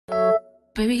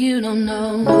Baby, you don't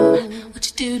know what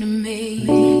you do to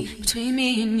me. Between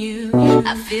me and you,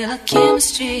 I feel like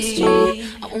chemistry.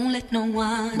 I won't let no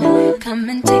one come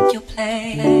and take your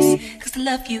place, 'cause the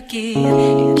love you give,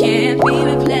 it can't be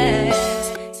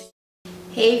replaced.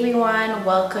 Hey everyone,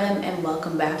 welcome and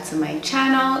welcome back to my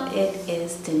channel. It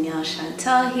is Danielle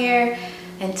Shantal here,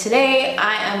 and today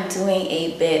I am doing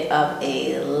a bit of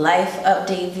a life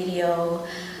update video.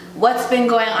 What's been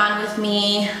going on with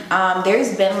me?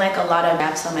 There's been like a lot of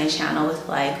gaps on my channel with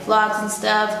like vlogs and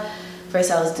stuff. First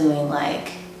I was doing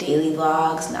like daily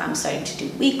vlogs, now I'm starting to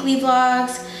do weekly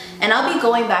vlogs, and I'll be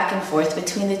going back and forth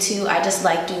between the two. I just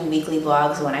like doing weekly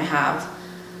vlogs when I have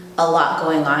a lot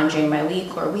going on during my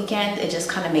week or weekend. It just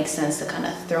kind of makes sense to kind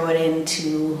of throw it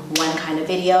into one kind of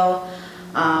video.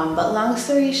 But long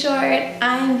story short,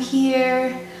 I'm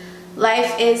here.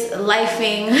 Life is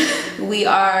lifing. We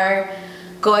are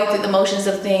going through the motions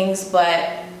of things, but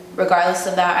regardless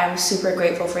of that, I'm super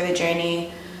grateful for the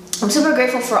journey. I'm super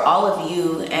grateful for all of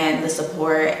you and the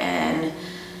support and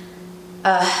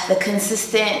the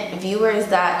consistent viewers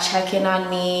that check in on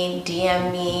me,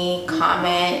 DM me,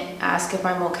 comment, ask if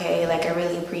I'm okay. Like, I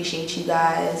really appreciate you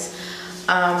guys.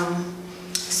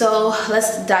 So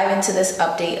let's dive into this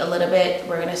update a little bit.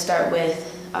 We're gonna start with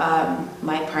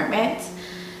my apartment.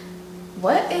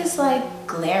 What is like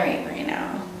glaring right now?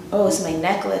 Oh, it's my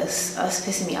necklace. Oh, it's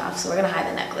pissing me off, so we're gonna hide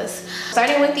the necklace.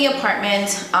 Starting with the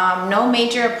apartment, no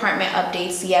major apartment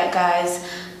updates yet, guys,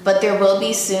 but there will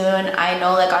be soon. I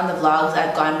know, like on the vlogs,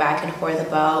 I've gone back and forth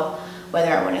about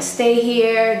whether I wanna stay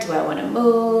here, do I wanna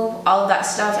move, all of that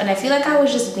stuff, and I feel like I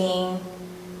was just being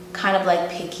kind of like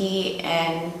picky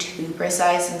and too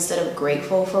precise instead of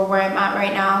grateful for where I'm at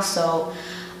right now. So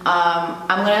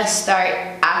I'm gonna start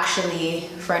actually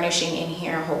furnishing in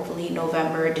here, hopefully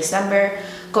November, December,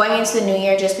 going into the new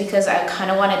year, just because I kind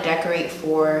of want to decorate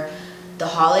for the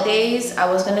holidays. I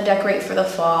was gonna decorate for the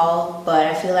fall, but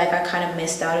I feel like I kind of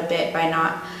missed out a bit by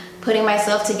not putting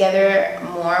myself together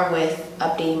more with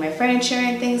updating my furniture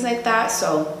and things like that.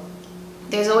 So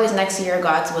there's always next year,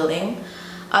 God's willing.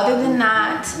 Other than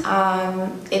that,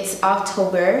 it's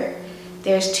October.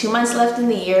 There's 2 months left in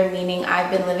the year, meaning I've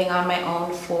been living on my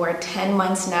own for 10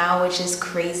 months now, which is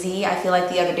crazy. I feel like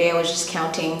the other day I was just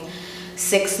counting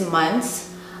 6 months.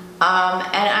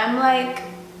 And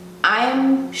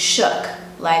I'm shook.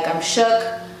 Like, I'm shook,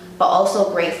 but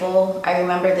also grateful. I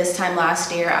remember this time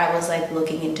last year, I was like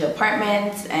looking into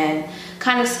apartments and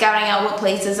kind of scouting out what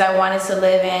places I wanted to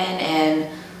live in. And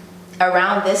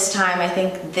around this time, I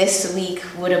think this week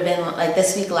would have been like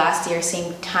this week last year,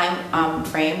 same time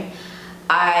frame,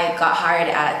 I got hired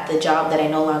at the job that I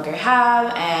no longer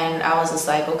have, and I was just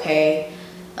like, okay,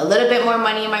 a little bit more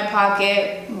money in my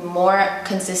pocket, more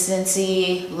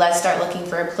consistency, let's start looking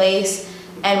for a place.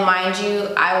 And mind you,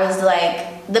 I was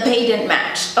like, the pay didn't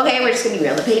match. Okay, we're just gonna be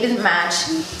real, the pay didn't match,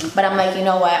 but I'm like, you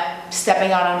know what,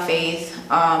 stepping out on faith,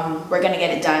 we're gonna get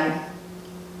it done.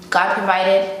 God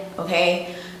provided,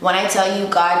 okay? When I tell you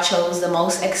God chose the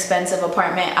most expensive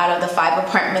apartment out of the 5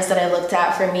 apartments that I looked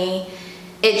at for me,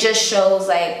 it just shows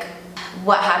like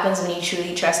what happens when you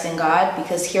truly trust in God.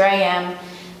 Because here I am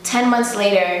 10 months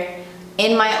later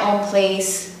in my own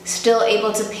place, still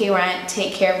able to pay rent,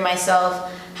 take care of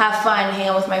myself, have fun, hang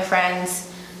out with my friends,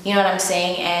 you know what I'm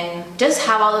saying, and just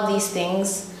have all of these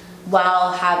things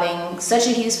while having such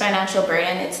a huge financial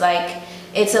burden. It's like,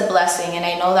 it's a blessing, and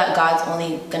I know that God's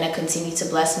only gonna continue to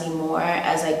bless me more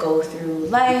as I go through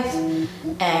life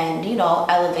and, you know,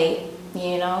 elevate,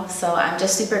 you know. So I'm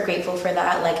just super grateful for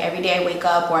that. Like, every day I wake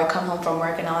up or I come home from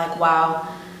work and I'm like, wow,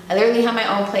 I literally have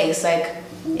my own place. Like,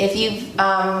 if you've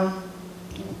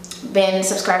been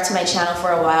subscribed to my channel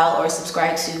for a while or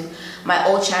subscribed to my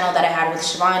old channel that I had with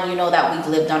Siobhan, you know that we've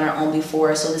lived on our own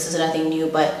before, so this is nothing new.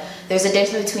 But there's a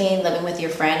difference between living with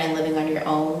your friend and living on your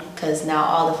own, because now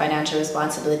all the financial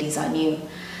responsibilities on you.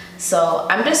 So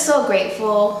I'm just so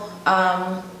grateful.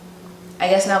 I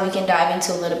guess now we can dive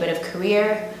into a little bit of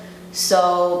career.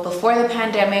 So before the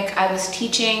pandemic, I was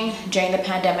teaching. During the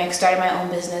pandemic, started my own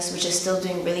business, which is still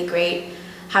doing really great.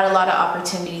 Had a lot of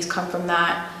opportunities come from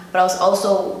that. But I was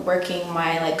also working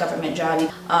my like government job,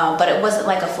 but it wasn't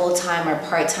like a full-time or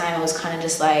part-time. It was kind of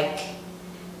just like,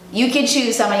 you can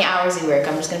choose how many hours you work,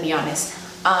 I'm just gonna be honest.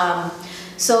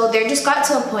 So there just got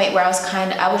to a point where I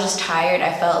was just tired.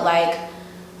 I felt like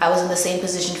I was in the same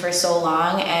position for so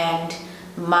long and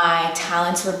my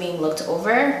talents were being looked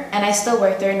over, and I still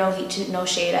work there, no heat, no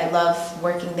shade. I love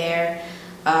working there.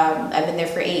 I've been there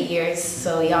for 8 years,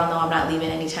 so y'all know I'm not leaving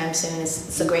anytime soon.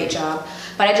 It's a great job.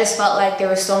 But I just felt like there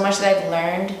was so much that I've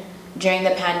learned during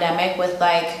the pandemic with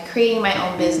like creating my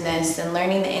own business and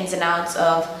learning the ins and outs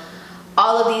of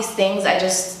all of these things. I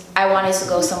just I wanted to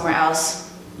go somewhere else.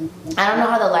 I don't know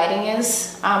how the lighting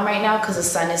is right now because the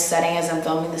sun is setting as I'm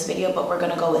filming this video, but we're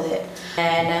gonna go with it.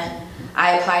 And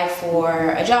I applied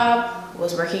for a job,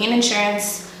 was working in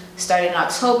insurance, started in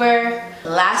October,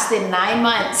 lasted 9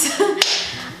 months.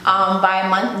 By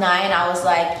month 9, I was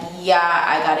like, yeah,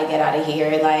 I gotta get out of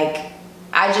here. Like,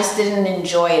 I just didn't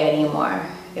enjoy it anymore.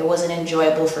 It wasn't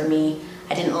enjoyable for me.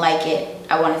 I didn't like it.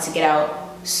 I wanted to get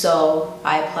out. So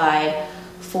I applied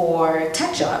for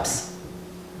tech jobs.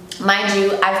 Mind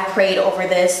you, I've prayed over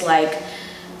this like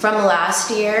from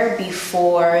last year.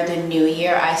 Before the new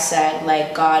year, I said,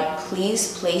 like, God,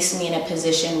 please place me in a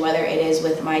position, whether it is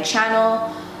with my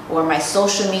channel or my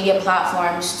social media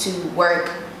platforms, to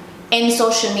work in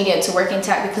social media, to work in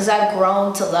tech, because I've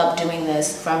grown to love doing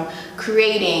this, from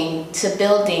creating to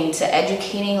building to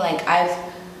educating. Like,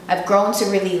 I've grown to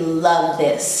really love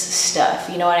this stuff,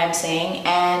 you know what I'm saying?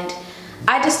 And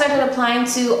I just started applying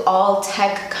to all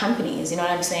tech companies, you know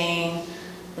what I'm saying?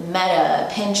 The Meta,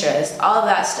 Pinterest, all of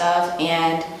that stuff,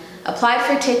 and applied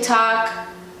for TikTok,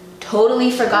 totally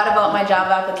forgot about my job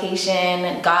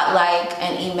application, got like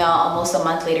an email almost a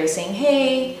month later saying,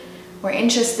 hey, we're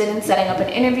interested in setting up an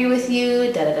interview with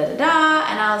you, da da da da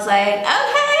da, and I was like,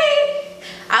 okay.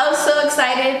 I was so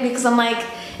excited because I'm like,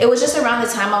 it was just around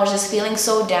the time I was just feeling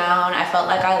so down. I felt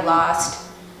like I lost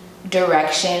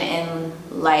direction in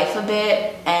life a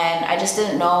bit, and I just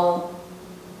didn't know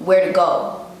where to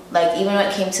go. Like, even when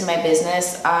it came to my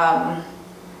business, I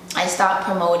stopped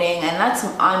promoting, and that's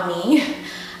on me.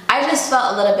 I just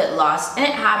felt a little bit lost, and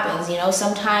it happens, you know,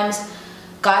 sometimes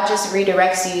God just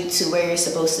redirects you to where you're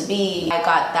supposed to be. I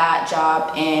got that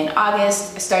job in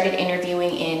August. I started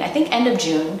interviewing in, I think, end of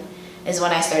June is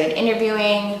when I started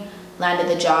interviewing,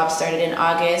 landed the job, started in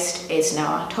August. It's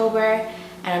now October.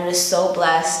 And I'm just so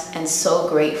blessed and so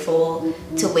grateful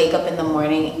to wake up in the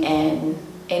morning and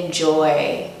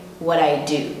enjoy what I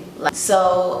do.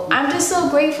 So I'm just so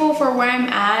grateful for where I'm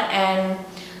at, and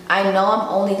I know I'm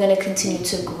only going to continue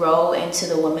to grow into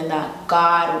the woman that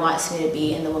God wants me to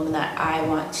be and the woman that I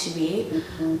want to be.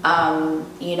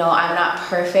 You know, I'm not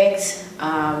perfect.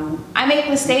 I make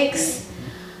mistakes.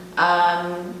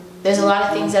 There's a lot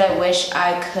of things that I wish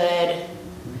I could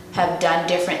have done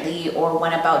differently or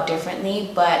went about differently,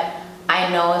 but I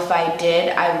know if I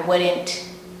did, I wouldn't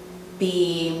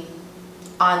be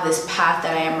on this path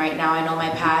that I am right now. I know my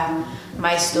path,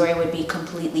 my story would be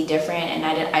completely different, and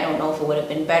I don't know if it would have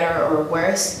been better or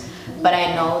worse, but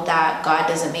I know that God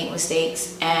doesn't make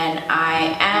mistakes, and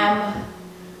I am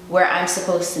where I'm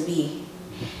supposed to be.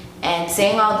 And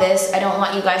saying all this, I don't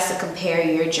want you guys to compare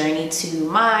your journey to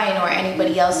mine or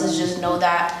anybody else's. Just know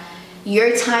that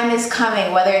your time is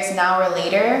coming, whether it's now or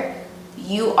later.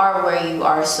 You are where you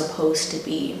are supposed to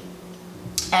be.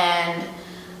 And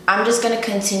I'm just going to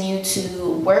continue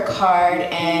to work hard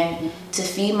and to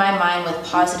feed my mind with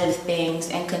positive things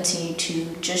and continue to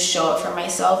just show up for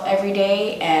myself every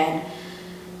day, and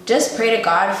just pray to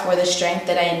God for the strength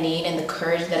that I need and the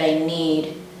courage that I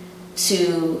need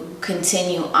to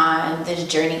continue on this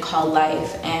journey called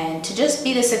life, and to just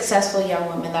be the successful young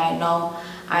woman that I know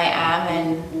I am,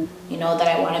 and you know that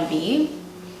I want to be.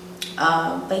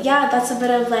 But yeah, that's a bit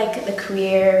of like the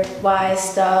career wise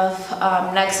stuff.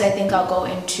 Next, I think I'll go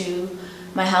into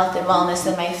my health and wellness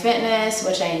and my fitness,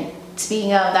 which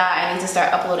speaking of that, I need to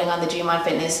start uploading on the Dream on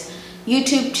Fitness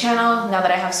YouTube channel now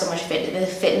that I have so much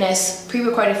fitness,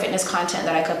 pre-recorded fitness content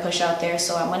that I could push out there.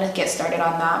 So I'm going to get started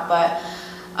on that.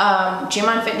 But Dream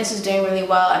on Fitness is doing really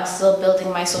well. I'm still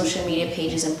building my social media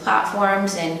pages and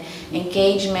platforms and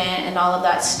engagement and all of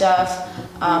that stuff.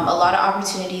 A lot of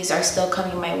opportunities are still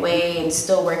coming my way, and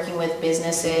still working with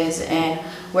businesses and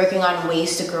working on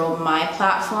ways to grow my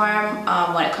platform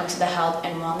when it comes to the health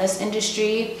and wellness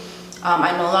industry.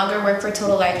 I no longer work for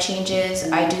Total Life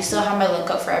Changes. I do still have my link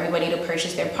up for everybody to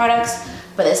purchase their products,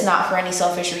 but it's not for any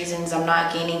selfish reasons. I'm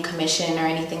not gaining commission or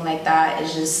anything like that.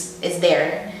 It's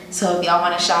there. So if y'all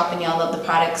want to shop and y'all love the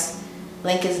products,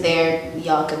 link is there.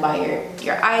 Y'all can buy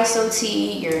your ISO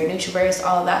tea, your NutriBurst,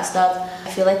 all of that stuff.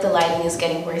 I feel like the lighting is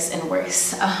getting worse and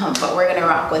worse, but we're gonna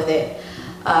rock with it.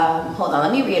 Hold on,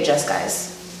 let me readjust,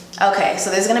 guys. Okay, so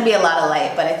there's gonna be a lot of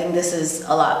light, but I think this is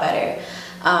a lot better.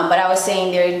 But I was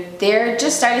saying there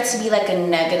just started to be like a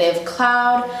negative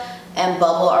cloud and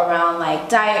bubble around like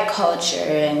diet culture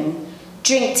and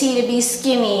drink tea to be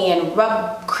skinny and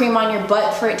rub cream on your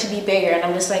butt for it to be bigger. And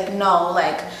I'm just like, no,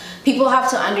 like, people have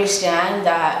to understand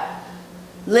that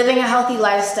living a healthy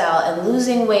lifestyle and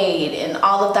losing weight and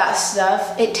all of that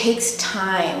stuff, it takes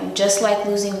time. Just like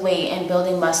losing weight and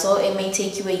building muscle, it may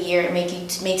take you a year, it may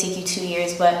take you 2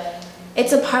 years, but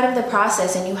it's a part of the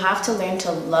process, and you have to learn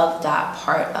to love that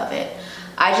part of it.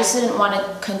 I just didn't want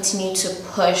to continue to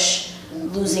push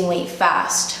losing weight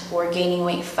fast or gaining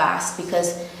weight fast,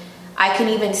 because I can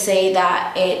even say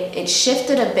that it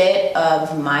shifted a bit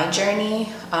of my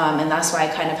journey, and that's why I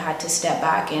kind of had to step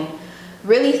back and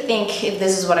really think if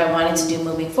this is what I wanted to do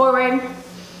moving forward,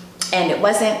 and it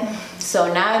wasn't.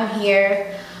 So now I'm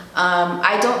here.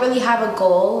 I don't really have a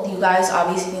goal. You guys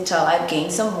obviously can tell I've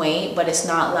gained some weight, but it's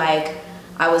not like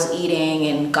I was eating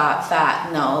and got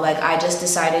fat. No, like I just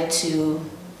decided to,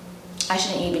 I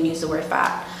shouldn't even use the word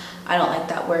fat. I don't like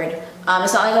that word.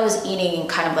 It's not like I was eating and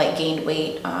kind of like gained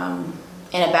weight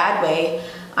in a bad way.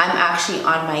 I'm actually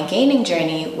on my gaining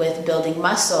journey with building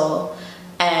muscle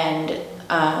and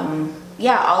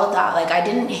yeah, all of that. Like I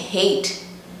didn't hate,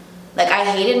 like I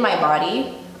hated my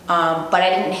body, but I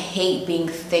didn't hate being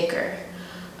thicker.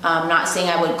 Not saying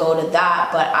I would go to that,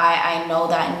 but I know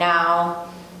that now,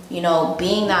 you know,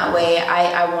 being that way,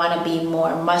 I want to be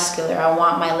more muscular. I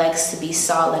want my legs to be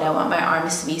solid. I want my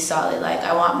arms to be solid. Like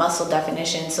I want muscle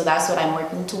definition. So that's what I'm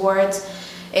working towards.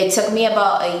 It took me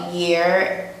about a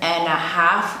year and a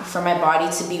half for my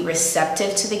body to be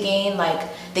receptive to the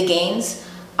gains.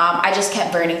 I just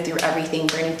kept burning through everything.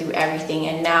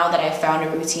 And now that I found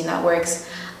a routine that works,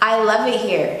 I love it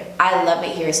here. I love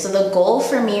it here. So the goal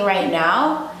for me right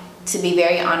now, to be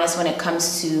very honest, when it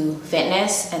comes to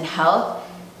fitness and health,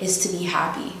 is to be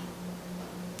happy.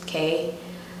 Okay?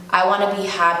 I want to be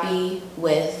happy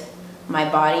with my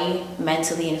body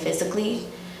mentally and physically,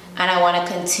 and I want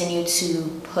to continue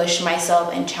to push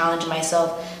myself and challenge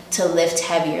myself to lift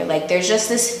heavier. Like there's just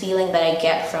this feeling that I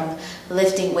get from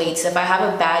lifting weights. If I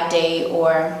have a bad day,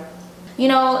 or you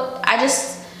know,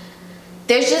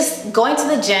 there's just going to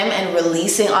the gym and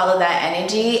releasing all of that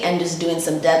energy and just doing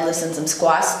some deadlifts and some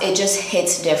squats, it just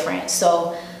hits different.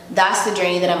 So that's the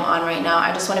journey that I'm on right now.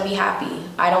 I just want to be happy.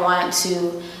 I don't want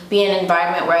to be in an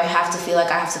environment where I have to feel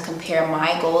like I have to compare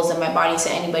my goals and my body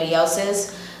to anybody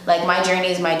else's. Like my journey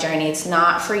is my journey. It's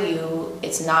not for you.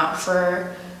 It's not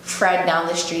for Fred down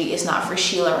the street. It's not for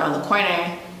Sheila around the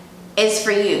corner. It's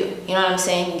for you. You know what I'm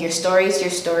saying? Your story is your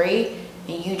story,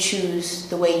 and you choose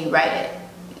the way you write it.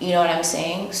 You know what I'm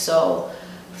saying? So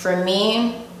for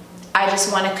me, I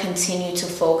just want to continue to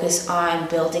focus on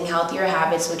building healthier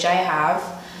habits, which I have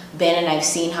been, and I've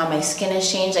seen how my skin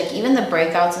has changed. Like even the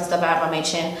breakouts and stuff I have on my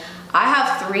chin, I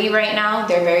have 3 right now.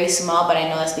 They're very small, but I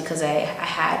know that's because I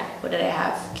had, what did I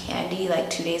have? Candy like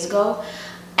 2 days ago.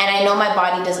 And I know my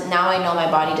body doesn't, now I know my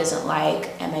body doesn't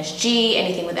like MSG,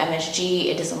 anything with MSG.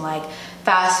 It doesn't like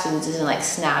fast foods, it doesn't like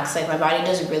snacks. Like my body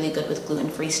does really good with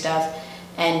gluten-free stuff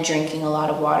and drinking a lot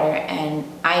of water, and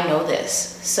I know this.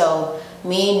 So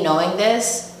me knowing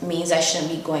this means I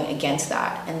shouldn't be going against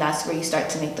that, and that's where you start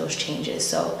to make those changes.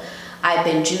 So I've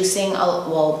been juicing,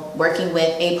 well, working with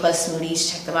A+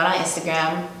 Smoothies. Check them out on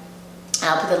Instagram.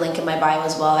 I'll put the link in my bio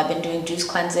as well. I've been doing juice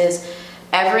cleanses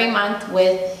every month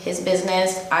with his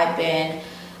business. I've been,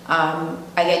 I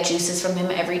get juices from him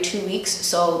every 2 weeks.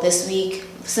 So this week,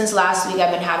 since last week,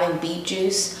 I've been having beet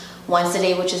juice once a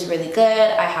day, which is really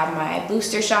good. I have my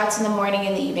booster shots in the morning,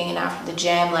 in the evening, and after the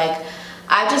gym. Like,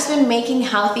 I've just been making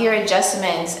healthier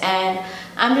adjustments, and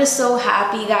I'm just so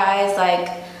happy, guys.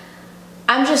 Like,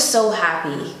 I'm just so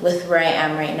happy with where I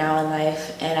am right now in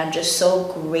life, and I'm just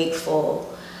so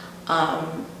grateful.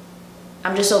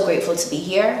 I'm just so grateful to be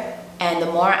here, and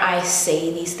the more I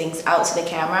say these things out to the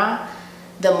camera,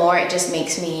 the more it just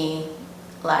makes me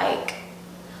like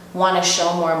want to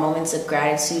show more moments of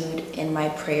gratitude in my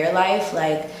prayer life.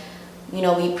 Like, you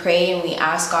know, we pray and we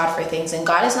ask God for things, and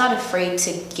God is not afraid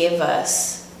to give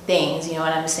us things, you know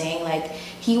what I'm saying? Like,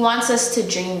 he wants us to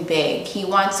dream big. He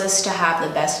wants us to have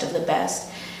the best of the best,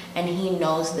 and he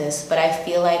knows this, but I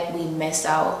feel like we miss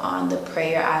out on the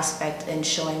prayer aspect and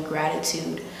showing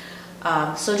gratitude.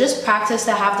 So just practice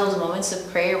to have those moments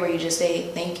of prayer where you just say,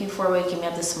 thank you for waking me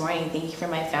up this morning. Thank you for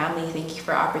my family. Thank you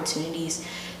for opportunities.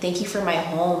 Thank you for my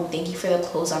home. Thank you for the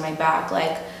clothes on my back.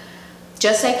 Like,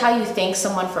 just like how you thank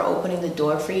someone for opening the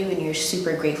door for you and you're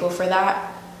super grateful for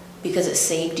that because it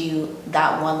saved you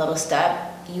that one little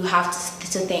step, you have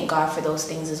to thank God for those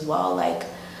things as well. Like,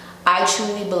 I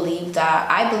truly believe that,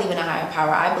 I believe in a higher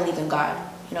power. I believe in God.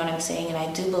 You know what I'm saying? And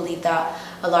I do believe that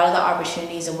a lot of the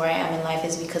opportunities and where I am in life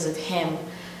is because of him.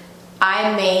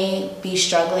 I may be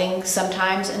struggling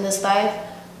sometimes in this life,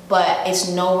 but it's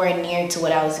nowhere near to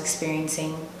what I was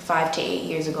experiencing 5 to 8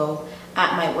 years ago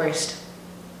at my worst.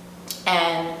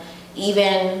 And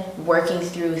even working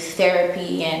through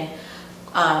therapy and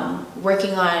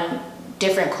working on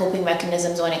different coping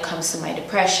mechanisms when it comes to my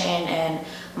depression and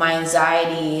my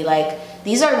anxiety, like,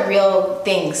 these are real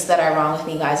things that are wrong with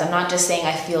me, guys. I'm not just saying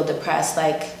I feel depressed.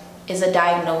 Like, is a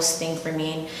diagnosed thing for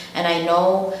me. And I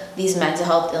know these mental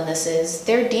health illnesses,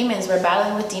 they're demons. We're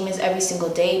battling with demons every single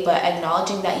day, but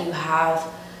acknowledging that you have,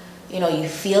 you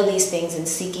feel these things and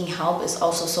seeking help is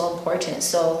also so important.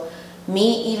 So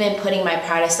me even putting my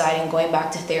pride aside and going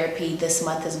back to therapy, this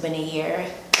month has been a year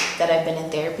that I've been in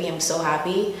therapy. I'm so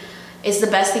happy. It's the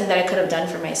best thing that I could have done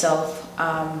for myself.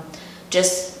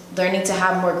 Just learning to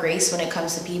have more grace when it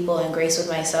comes to people and grace with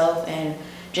myself, and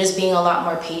just being a lot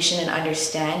more patient and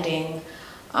understanding,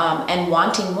 and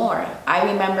wanting more.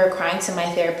 I remember crying to my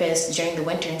therapist during the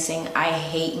winter and saying, I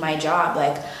hate my job.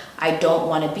 Like, I don't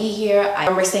want to be here. I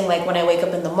remember saying, like, when I wake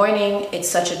up in the morning, it's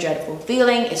such a dreadful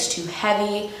feeling. It's too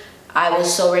heavy. I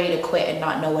was so ready to quit and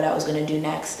not know what I was going to do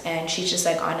next. And she's just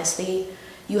like, honestly,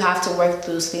 you have to work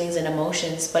through those feelings and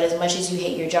emotions. But as much as you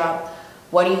hate your job,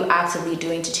 what are you actively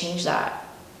doing to change that?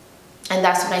 And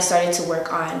that's when I started to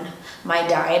work on my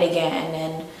diet again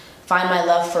and find my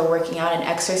love for working out and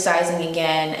exercising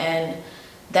again, and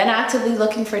then actively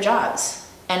looking for jobs.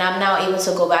 And I'm now able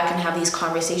to go back and have these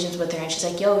conversations with her, and she's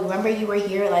like, yo, remember you were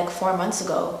here like 4 months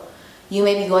ago. You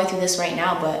may be going through this right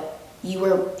now, but you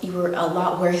were a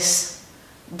lot worse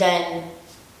than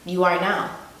you are now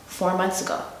 4 months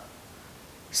ago.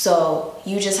 So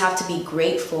you just have to be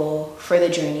grateful for the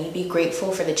journey, be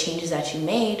grateful for the changes that you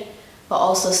made, but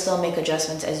also still make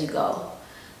adjustments as you go.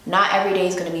 Not every day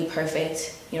is going to be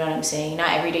perfect. You know what I'm saying?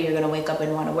 Not every day you're going to wake up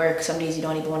and want to work. Some days you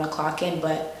don't even want to clock in,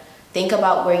 but think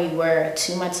about where you were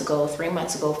 2 months ago, 3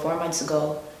 months ago, 4 months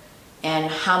ago,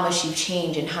 and how much you've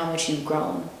changed and how much you've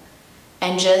grown.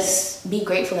 And just be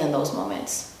grateful in those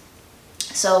moments.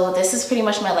 So this is pretty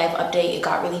much my life update. It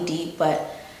got really deep, but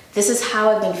this is how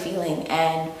I've been feeling.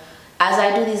 And as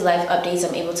I do these life updates,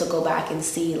 I'm able to go back and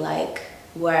see like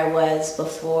where I was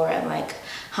before and like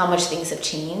how much things have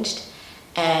changed.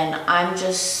 And I'm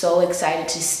just so excited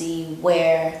to see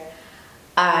where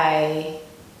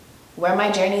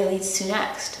my journey leads to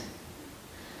next.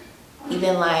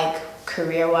 Even like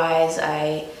career-wise,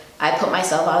 I put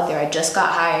myself out there. I just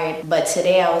got hired, but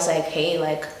today I was like, hey,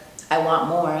 like I want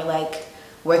more. Like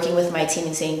working with my team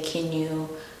and saying, can you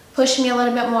push me a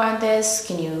little bit more on this?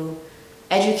 Can you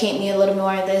educate me a little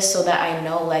more on this, so that I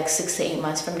know like 6 to 8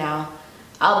 months from now,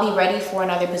 I'll be ready for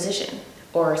another position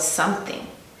or something.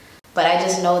 But I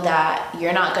just know that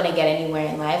you're not gonna get anywhere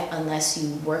in life unless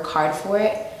you work hard for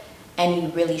it and you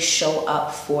really show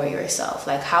up for yourself.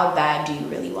 Like, how bad do you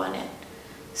really want it?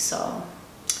 So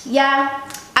yeah,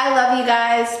 I love you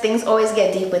guys. Things always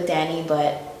get deep with Danny,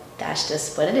 but that's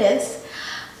just what it is.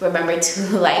 Remember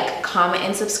to like, comment,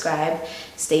 and subscribe.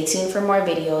 Stay tuned for more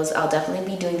videos. I'll definitely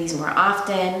be doing these more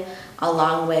often,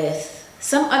 along with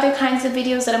some other kinds of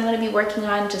videos that I'm going to be working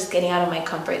on, just getting out of my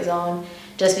comfort zone,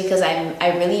 just because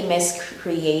I really miss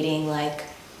creating like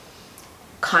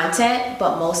content.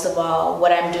 But most of all,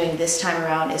 what I'm doing this time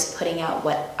around is putting out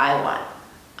what I want,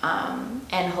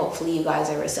 and hopefully you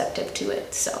guys are receptive to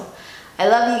it. So I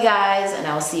love you guys, and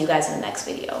I will see you guys in the next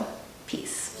video.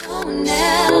 Peace.